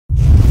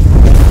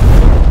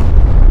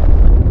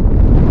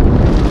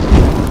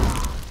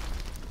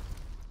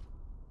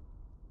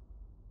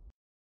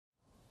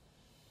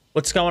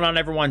What's going on,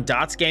 everyone?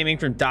 Dottz Gaming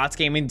from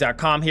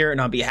DottzGaming.com here,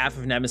 and on behalf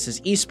of Nemesis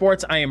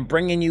Esports, I am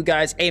bringing you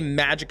guys a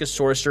Magicka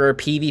Sorcerer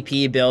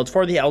PvP build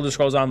for the Elder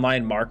Scrolls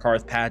Online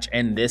Markarth patch,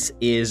 and this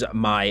is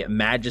my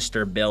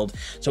Magister build.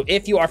 So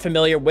if you are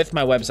familiar with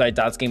my website,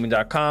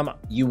 DottzGaming.com,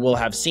 you will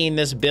have seen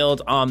this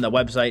build on the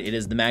website. It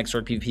is the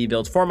Magister PvP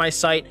build for my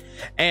site,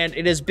 and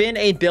it has been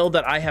a build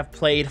that I have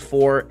played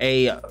for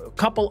a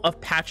couple of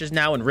patches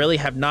now and really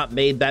have not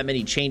made that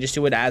many changes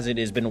to it, as it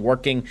has been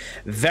working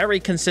very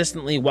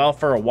consistently well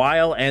for a while,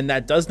 and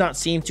that does not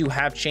seem to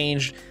have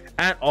changed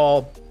at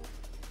all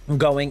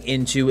going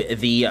into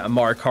the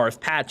Markarth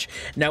patch.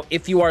 Now,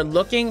 if you are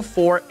looking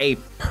for a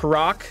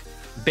proc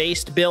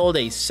based build,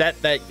 a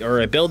set that, or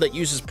a build that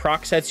uses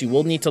proc sets, you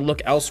will need to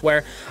look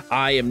elsewhere.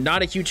 I am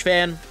not a huge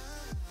fan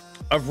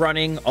of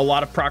running a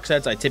lot of proc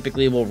sets. I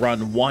typically will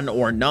run one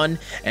or none,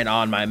 and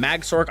on my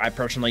Magsork, I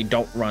personally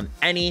don't run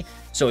any.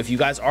 So if you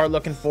guys are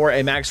looking for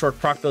a Magsork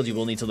proc build, you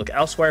will need to look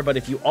elsewhere. But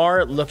if you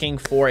are looking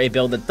for a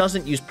build that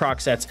doesn't use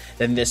proc sets,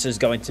 then this is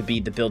going to be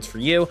the build for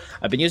you.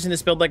 I've been using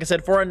this build, like I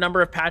said, for a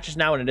number of patches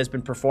now, and it has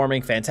been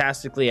performing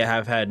fantastically. I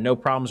have had no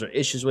problems or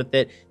issues with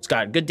it. It's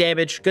got good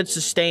damage, good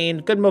sustain,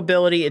 good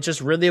mobility. It's just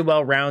really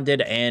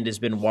well-rounded and has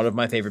been one of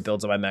my favorite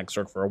builds on my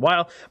Magsork for a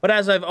while. But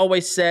as I've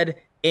always said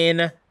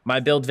in my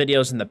build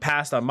videos in the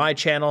past on my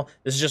channel,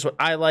 this is just what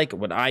I like,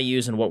 what I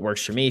use, and what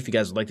works for me. If you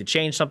guys would like to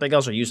change something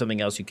else or use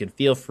something else, you can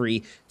feel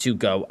free to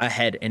go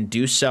ahead and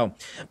do so.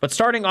 But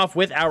starting off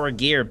with our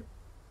gear,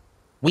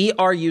 we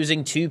are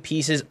using 2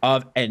 pieces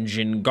of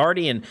Engine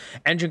Guardian.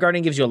 Engine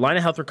Guardian gives you a line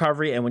of health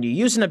recovery, and when you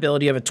use an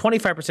ability, you have a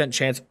 25%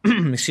 chance,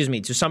 excuse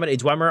me, to summon a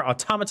Dwemer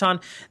Automaton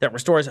that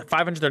restores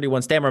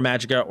 531 stamina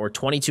Magicka or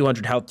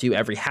 2200 health to you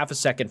every half a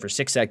second for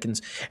 6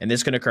 seconds, and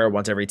this can occur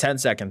once every 10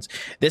 seconds.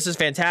 This is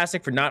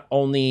fantastic for not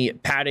only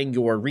padding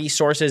your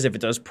resources if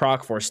it does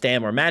proc for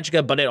stam or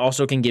Magicka, but it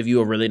also can give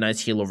you a really nice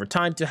heal over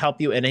time to help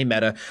you in a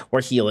meta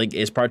where healing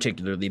is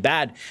particularly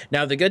bad.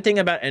 Now, the good thing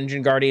about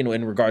Engine Guardian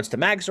in regards to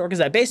Magsork is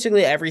that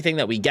basically everything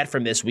that we get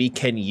from this we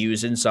can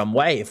use in some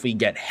way. If we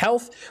get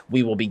health,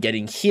 we will be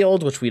getting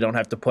healed, which we don't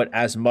have to put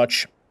as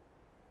much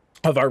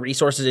of our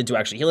resources into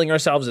actually healing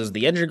ourselves as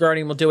the Engine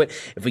Guardian will do it.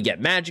 If we get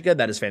Magicka,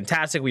 that is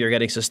fantastic. We are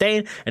getting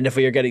sustain, and if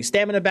we are getting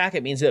stamina back,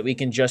 it means that we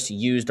can just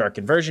use Dark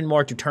Conversion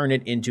more to turn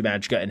it into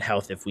Magicka and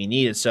health if we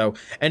need it. So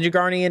Engine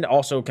Guardian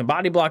also can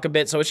body block a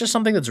bit, so it's just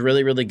something that's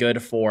really, really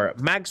good for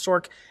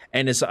Magsork,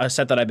 and is a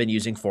set that I've been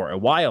using for a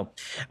while.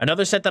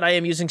 Another set that I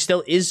am using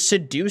still is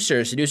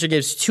Seducer. Seducer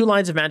gives 2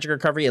 lines of Magicka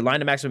recovery, a line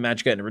of maximum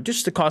Magicka, and it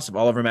reduces the cost of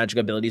all of our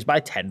Magicka abilities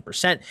by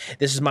 10%.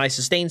 This is my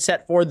sustain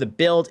set for the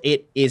build.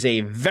 It is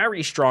a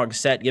very strong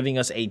set, giving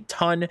us a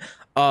ton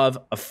of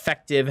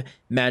effective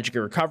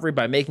Magicka recovery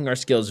by making our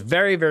skills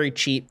very, very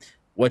cheap,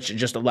 which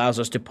just allows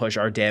us to push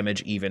our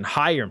damage even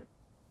higher.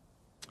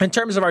 In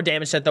terms of our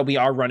damage set, though, we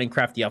are running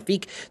Crafty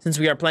Elfique. Since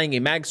we are playing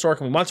a Magsork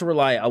and we want to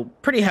rely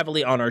pretty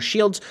heavily on our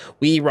shields,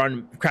 we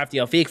run Crafty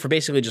Elfique for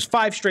basically just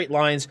 5 straight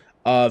lines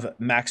of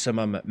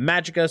maximum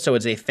Magicka. So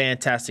it's a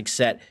fantastic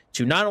set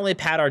to not only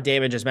pad our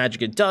damage, as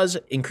Magicka does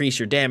increase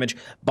your damage,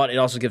 but it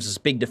also gives us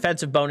big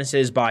defensive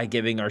bonuses by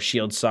giving our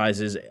shield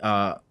sizes,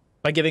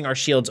 by giving our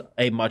shields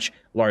a much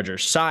larger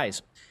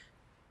size.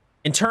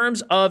 In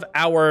terms of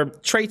our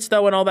traits,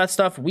 though, and all that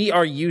stuff, we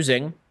are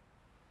using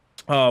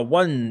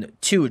 1,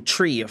 2,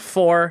 3,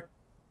 4,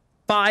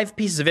 5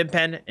 pieces of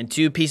Impen and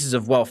 2 pieces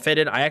of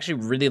Well-Fitted. I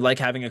actually really like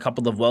having a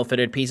couple of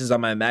Well-Fitted pieces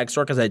on my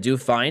Magsork, because I do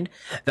find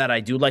that I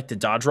do like to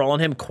dodge roll on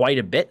him quite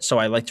a bit, so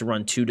I like to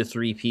run 2 to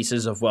 3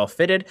 pieces of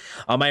Well-Fitted.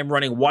 I am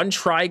running 1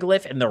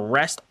 Triglyph, and the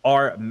rest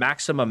are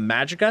maximum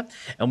Magicka,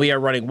 and we are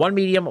running 1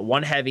 medium,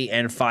 1 heavy,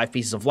 and 5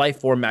 pieces of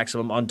life for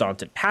maximum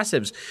Undaunted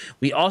passives.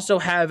 We also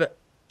have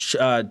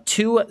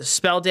 2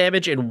 spell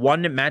damage and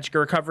 1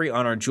 Magicka recovery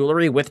on our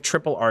jewelry with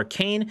triple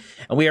arcane,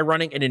 and we are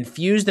running an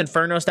infused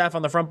Inferno staff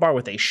on the front bar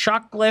with a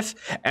shock glyph,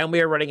 and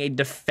we are running a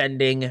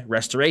defending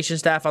restoration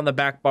staff on the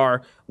back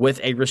bar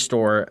with a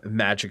restore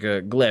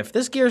Magicka glyph.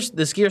 This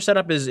gear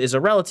setup is a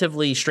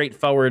relatively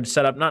straightforward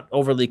setup, not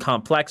overly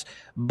complex,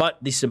 but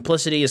the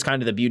simplicity is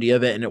kind of the beauty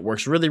of it, and it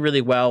works really,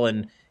 really well,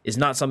 and is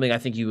not something I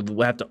think you would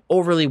have to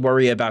overly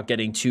worry about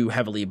getting too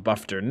heavily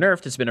buffed or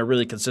nerfed. It's been a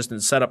really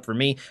consistent setup for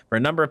me for a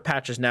number of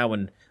patches now,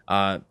 and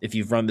if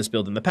you've run this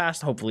build in the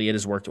past, hopefully it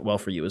has worked well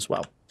for you as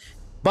well.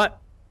 But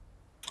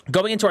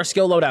going into our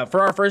skill loadout, for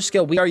our first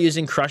skill, we are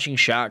using Crushing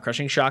Shock.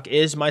 Crushing Shock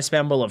is my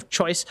spammable of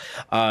choice.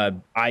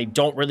 I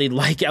don't really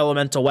like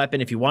Elemental Weapon.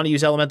 If you want to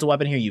use Elemental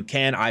Weapon here, you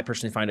can. I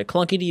personally find it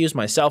clunky to use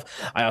myself.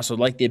 I also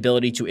like the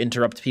ability to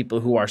interrupt people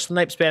who are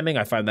snipe spamming.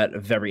 I find that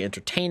very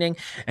entertaining.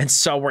 And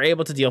so we're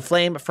able to deal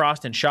Flame,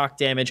 Frost, and Shock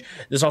damage.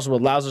 This also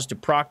allows us to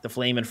proc the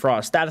Flame and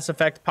Frost status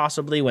effect,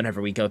 possibly,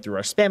 whenever we go through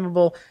our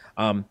spammable.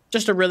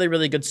 Just a really,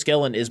 really good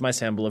skill, and is my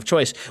spammable of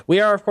choice. We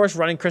are, of course,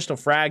 running Crystal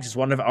Frags as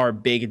one of our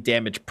big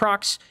damage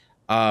procs.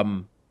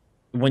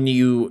 When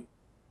you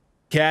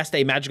Cast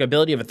a magic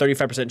ability of a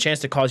 35% chance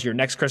to cause your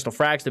next crystal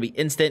frags to be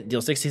instant,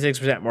 deal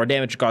 66% more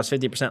damage, cost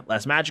 50%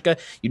 less magicka.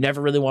 You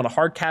never really want to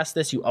hard cast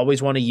this. You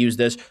always want to use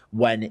this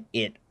when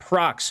it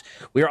procs.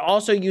 We are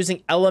also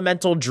using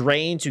Elemental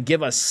Drain to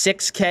give us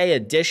 6k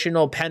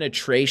additional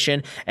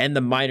penetration and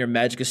the minor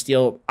magicka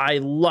steal. I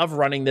love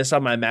running this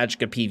on my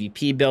magicka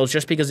PvP builds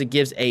just because it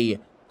gives a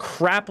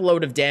crap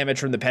load of damage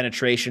from the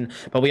penetration,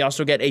 but we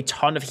also get a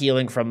ton of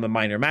healing from the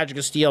minor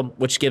magicka steal,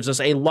 which gives us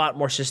a lot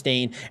more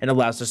sustain and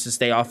allows us to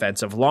stay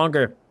offensive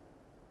longer.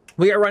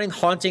 We are running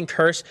Haunting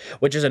Curse,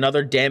 which is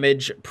another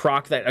damage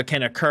proc that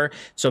can occur.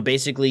 So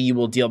basically, you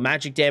will deal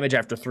magic damage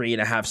after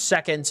 3.5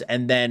 seconds,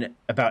 and then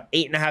about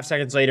 8.5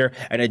 seconds later,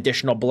 an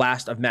additional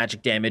blast of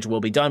magic damage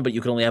will be done, but you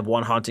can only have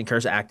one Haunting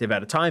Curse active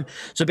at a time.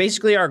 So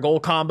basically, our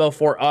goal combo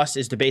for us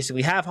is to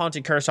basically have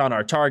Haunting Curse on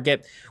our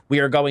target. We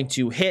are going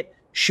to hit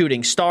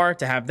Shooting Star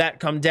to have that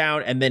come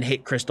down, and then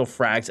hit Crystal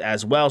Frags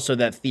as well, so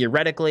that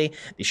theoretically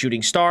the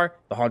Shooting Star,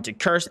 the Haunted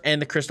Curse,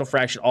 and the Crystal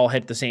Frag should all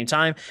hit at the same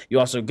time. You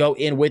also go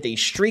in with a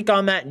streak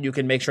on that, and you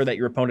can make sure that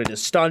your opponent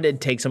is stunned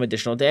and take some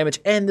additional damage,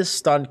 and the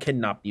stun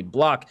cannot be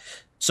blocked.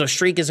 So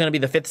Streak is going to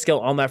be the 5th skill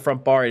on that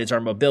front bar. It is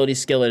our mobility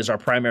skill. It is our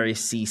primary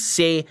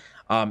CC.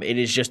 It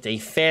is just a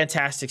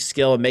fantastic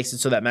skill. It makes it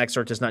so that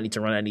Magsork does not need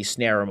to run any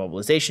snare or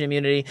mobilization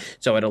immunity.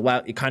 So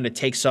it kind of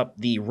takes up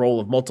the role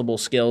of multiple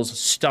skills,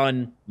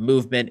 stun,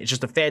 movement. It's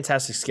just a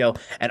fantastic skill.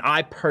 And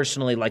I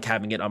personally like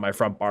having it on my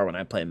front bar when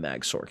I play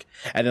Magsork.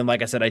 And then,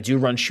 like I said, I do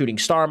run Shooting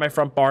Star on my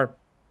front bar.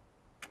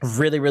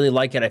 Really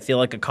like it. I feel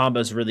like it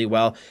combos really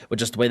well with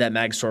just the way that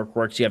Magsork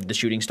works. You have the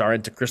Shooting Star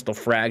into Crystal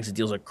Frags. It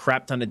deals a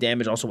crap ton of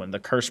damage. Also, when the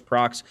Curse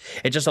procs,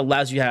 it just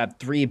allows you to have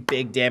 3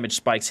 big damage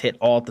spikes hit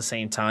all at the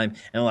same time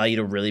and allow you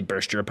to really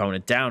burst your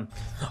opponent down.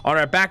 On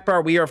our back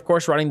bar, we are, of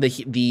course, running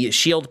the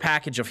shield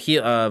package of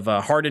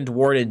Hardened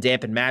Ward and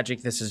Dampened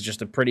Magic. This is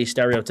just a pretty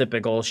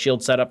stereotypical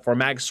shield setup for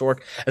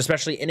Magsork,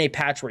 especially in a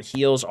patch where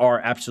heals are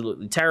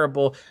absolutely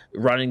terrible.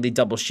 Running the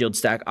double shield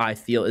stack, I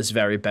feel, is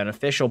very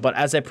beneficial. But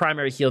as a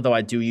primary heal, though,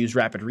 I do use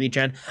Rapid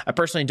Regen. I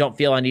personally don't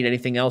feel I need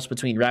anything else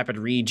between Rapid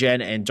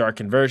Regen and Dark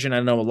Conversion. I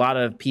know a lot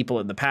of people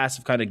in the past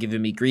have kind of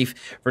given me grief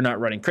for not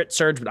running Crit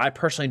Surge, but I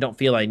personally don't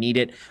feel I need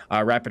it.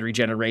 Rapid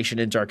Regeneration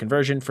and Dark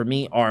Conversion for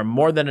me are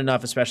more than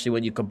enough, especially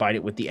when you combine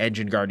it with the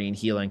Engine Guardian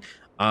healing.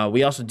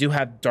 We also do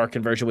have Dark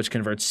Conversion, which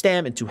converts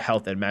Stam into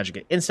health and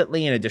Magicka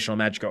instantly, and additional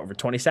Magicka over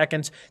 20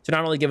 seconds to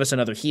not only give us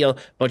another heal,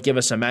 but give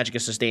us some Magicka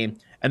sustain.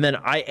 And then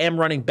I am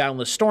running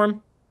Boundless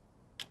Storm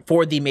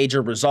for the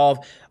major resolve,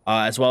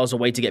 as well as a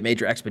way to get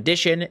major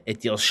expedition. It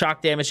deals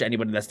shock damage to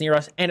anybody that's near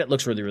us, and it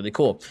looks really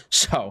cool.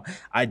 So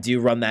I do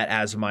run that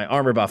as my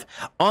armor buff.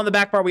 On the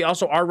back bar, we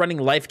also are running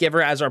Life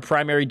Giver as our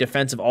primary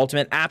defensive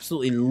ultimate.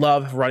 Absolutely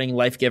love running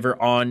Life Giver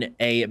on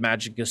a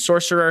Magicka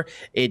Sorcerer.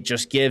 It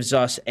just gives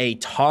us a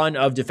ton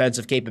of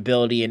defensive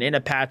capability, and in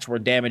a patch where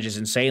damage is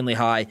insanely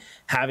high,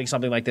 having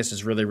something like this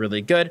is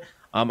really good.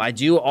 I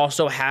do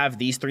also have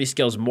these 3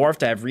 skills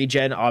morphed. I have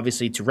Regen,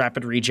 obviously, to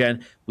Rapid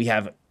Regen. We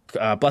have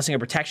Blessing of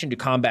Protection to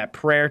Combat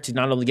Prayer to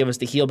not only give us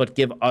the heal, but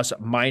give us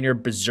minor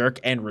Berserk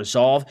and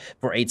Resolve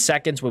for 8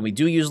 seconds when we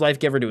do use Life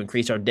Giver to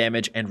increase our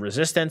damage and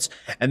resistance.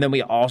 And then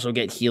we also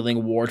get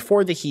Healing Ward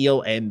for the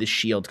heal and the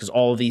shield, because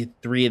all of the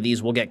 3 of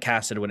these will get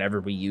casted whenever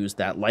we use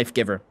that Life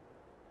Giver.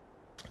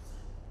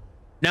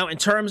 Now, in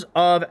terms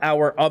of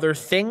our other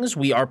things,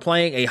 we are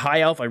playing a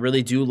High Elf. I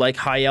really do like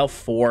High Elf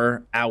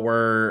for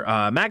our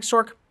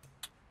Magsork.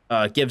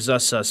 Gives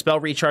us a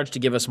spell recharge to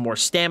give us more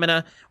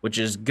stamina, which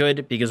is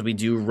good because we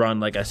do run,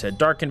 like I said,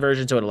 Dark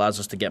Conversion, so it allows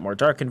us to get more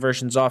Dark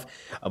Conversions off.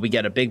 We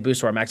get a big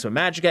boost to our maximum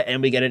Magicka,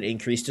 and we get an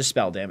increase to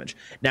spell damage.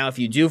 Now, if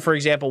you do, for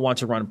example, want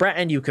to run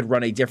Breton, you could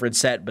run a different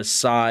set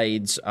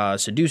besides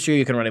Seducer.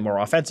 You can run a more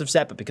offensive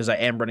set, but because I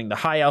am running the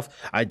High Elf,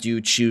 I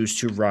do choose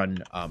to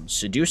run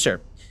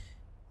Seducer.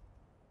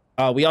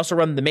 We also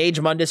run the Mage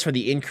Mundus for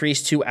the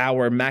increase to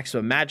our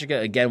maximum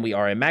Magicka. Again, we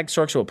are a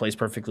Magsork, so it plays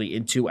perfectly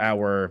into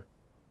our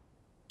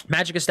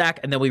Magicka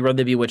stack, and then we run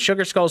the Bewitched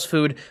Sugar Skulls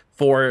food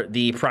for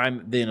the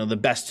the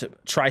best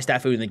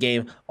tri-stat food in the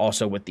game,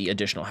 also with the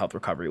additional health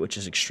recovery, which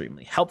is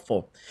extremely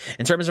helpful.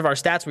 In terms of our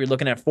stats, we're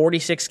looking at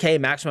 46k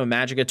maximum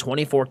Magicka,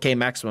 24k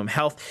maximum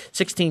health,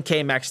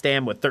 16k max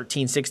stam with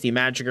 1360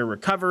 Magicka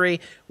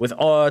recovery, with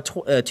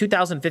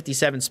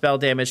 2057 spell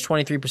damage,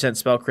 23%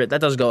 spell crit.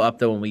 That does go up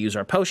though when we use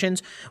our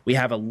potions. We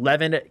have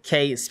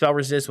 11k spell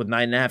resist with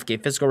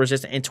 9.5k physical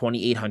resist and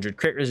 2800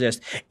 crit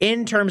resist.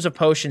 In terms of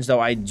potions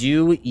though, I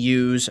do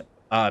use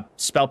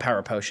spell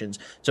power potions,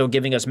 so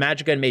giving us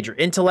Magicka and Major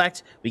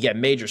Intellect. We get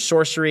Major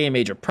Sorcery and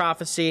Major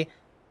Prophecy,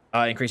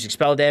 increasing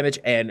spell damage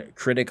and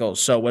critical.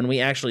 So when we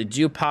actually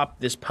do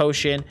pop this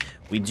potion,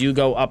 we do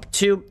go up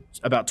to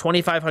about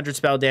 2500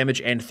 spell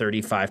damage and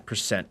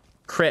 35%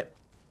 crit.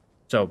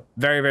 So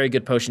very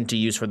good potion to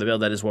use for the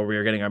build. That is where we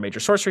are getting our Major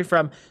Sorcery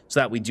from, so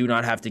that we do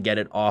not have to get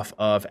it off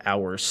of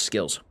our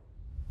skills.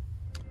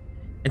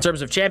 In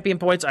terms of champion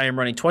points, I am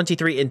running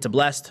 23 into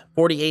Blessed,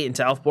 48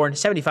 into Elfborn,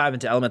 75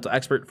 into Elemental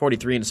Expert,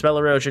 43 into Spell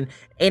Erosion,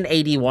 and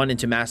 81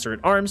 into Master at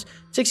Arms,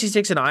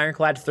 66 into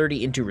Ironclad,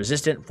 30 into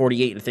Resistant,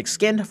 48 into Thick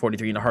Skin,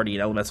 43 into Hardy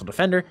and Elemental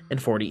Defender,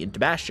 and 40 into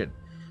Bastion.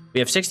 We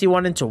have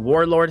 61 into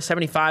Warlord,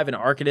 75 into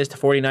Arcanist,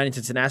 49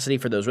 into Tenacity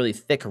for those really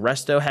thick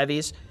resto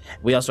heavies.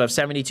 We also have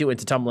 72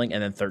 into Tumbling,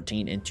 and then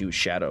 13 into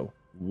Shadow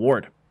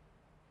Ward.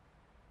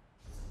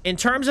 In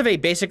terms of a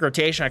basic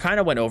rotation, I kind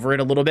of went over it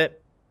a little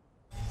bit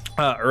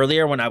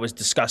earlier when I was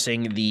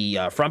discussing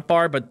the front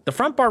bar, but the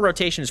front bar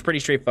rotation is pretty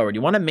straightforward.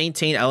 You want to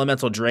maintain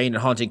Elemental Drain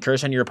and Haunting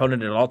Curse on your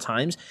opponent at all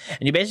times,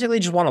 and you basically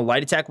just want to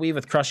light attack weave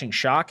with Crushing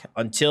Shock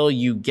until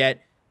you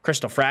get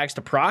Crystal Frags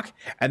to proc,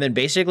 and then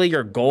basically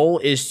your goal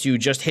is to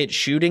just hit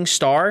Shooting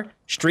Star,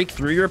 streak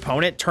through your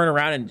opponent, turn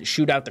around and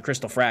shoot out the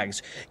Crystal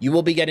Frags. You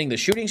will be getting the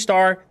Shooting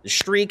Star, the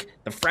Streak,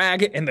 the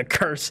Frag, and the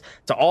Curse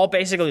to all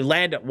basically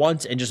land at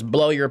once and just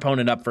blow your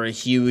opponent up for a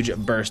huge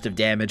burst of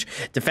damage.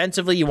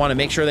 Defensively, you want to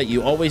make sure that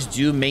you always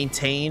do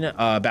maintain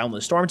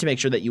Boundless Storm to make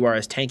sure that you are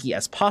as tanky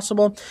as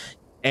possible.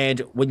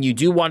 And when you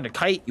do want to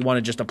kite, you want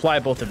to just apply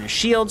both of your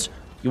shields.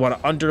 You want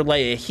to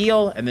underlay a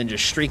heal and then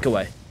just streak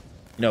away.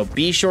 You know,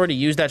 be sure to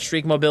use that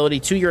streak mobility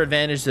to your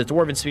advantage. The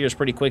Dwarven Sphere is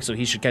pretty quick, so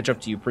he should catch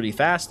up to you pretty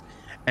fast.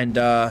 And,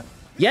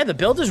 yeah, the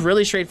build is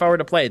really straightforward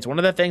to play. It's one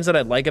of the things that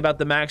I like about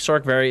the Max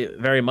Sorc very,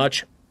 very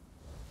much.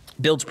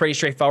 Build's pretty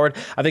straightforward.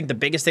 I think the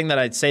biggest thing that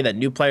I'd say that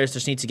new players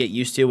just need to get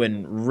used to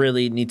and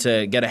really need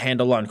to get a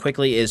handle on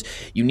quickly is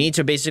you need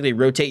to basically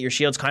rotate your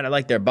shields kind of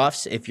like their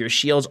buffs. If your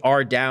shields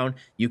are down,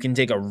 you can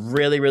take a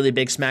really, really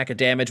big smack of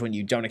damage when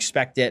you don't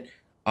expect it.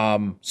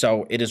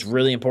 So it is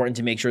really important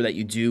to make sure that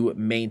you do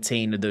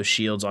maintain those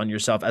shields on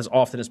yourself as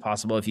often as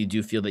possible if you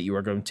do feel that you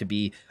are going to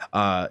be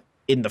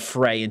in the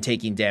fray and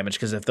taking damage,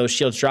 because if those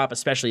shields drop,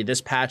 especially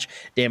this patch,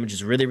 damage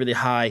is really, really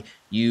high.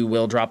 You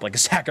will drop like a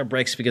sack of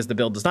bricks because the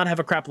build does not have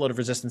a crap load of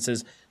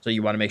resistances, so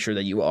you want to make sure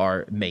that you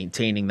are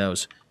maintaining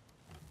those.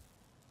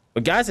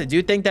 But guys, I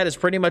do think that is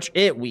pretty much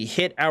it. We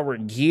hit our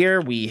gear,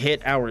 we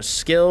hit our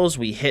skills,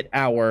 we hit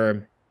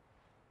our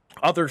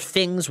other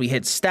things, we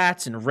hit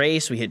stats and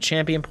race, we hit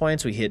champion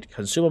points, we hit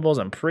consumables.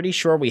 I'm pretty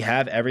sure we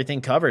have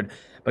everything covered.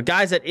 But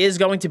guys, that is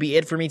going to be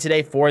it for me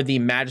today for the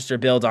Magister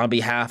build on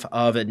behalf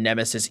of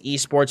Nemesis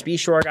Esports. Be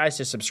sure, guys,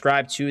 to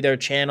subscribe to their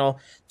channel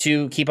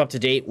to keep up to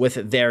date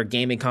with their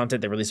gaming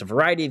content. They release a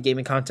variety of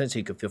gaming content, so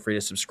you can feel free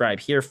to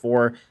subscribe here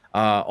for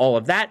all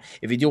of that.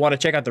 If you do want to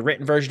check out the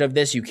written version of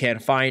this, you can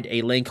find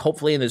a link,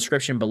 hopefully, in the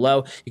description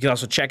below. You can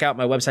also check out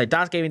my website,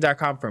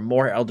 DottsGaming.com, for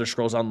more Elder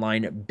Scrolls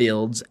Online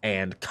builds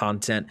and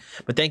content.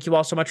 But thank you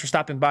all so much for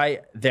stopping by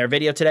their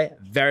video today.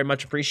 Very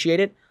much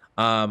appreciated.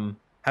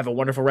 Have a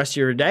wonderful rest of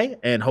your day,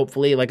 and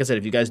hopefully, like I said,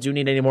 if you guys do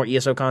need any more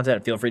ESO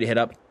content, feel free to hit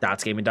up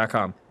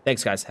DottsGaming.com.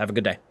 Thanks, guys. Have a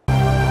good day.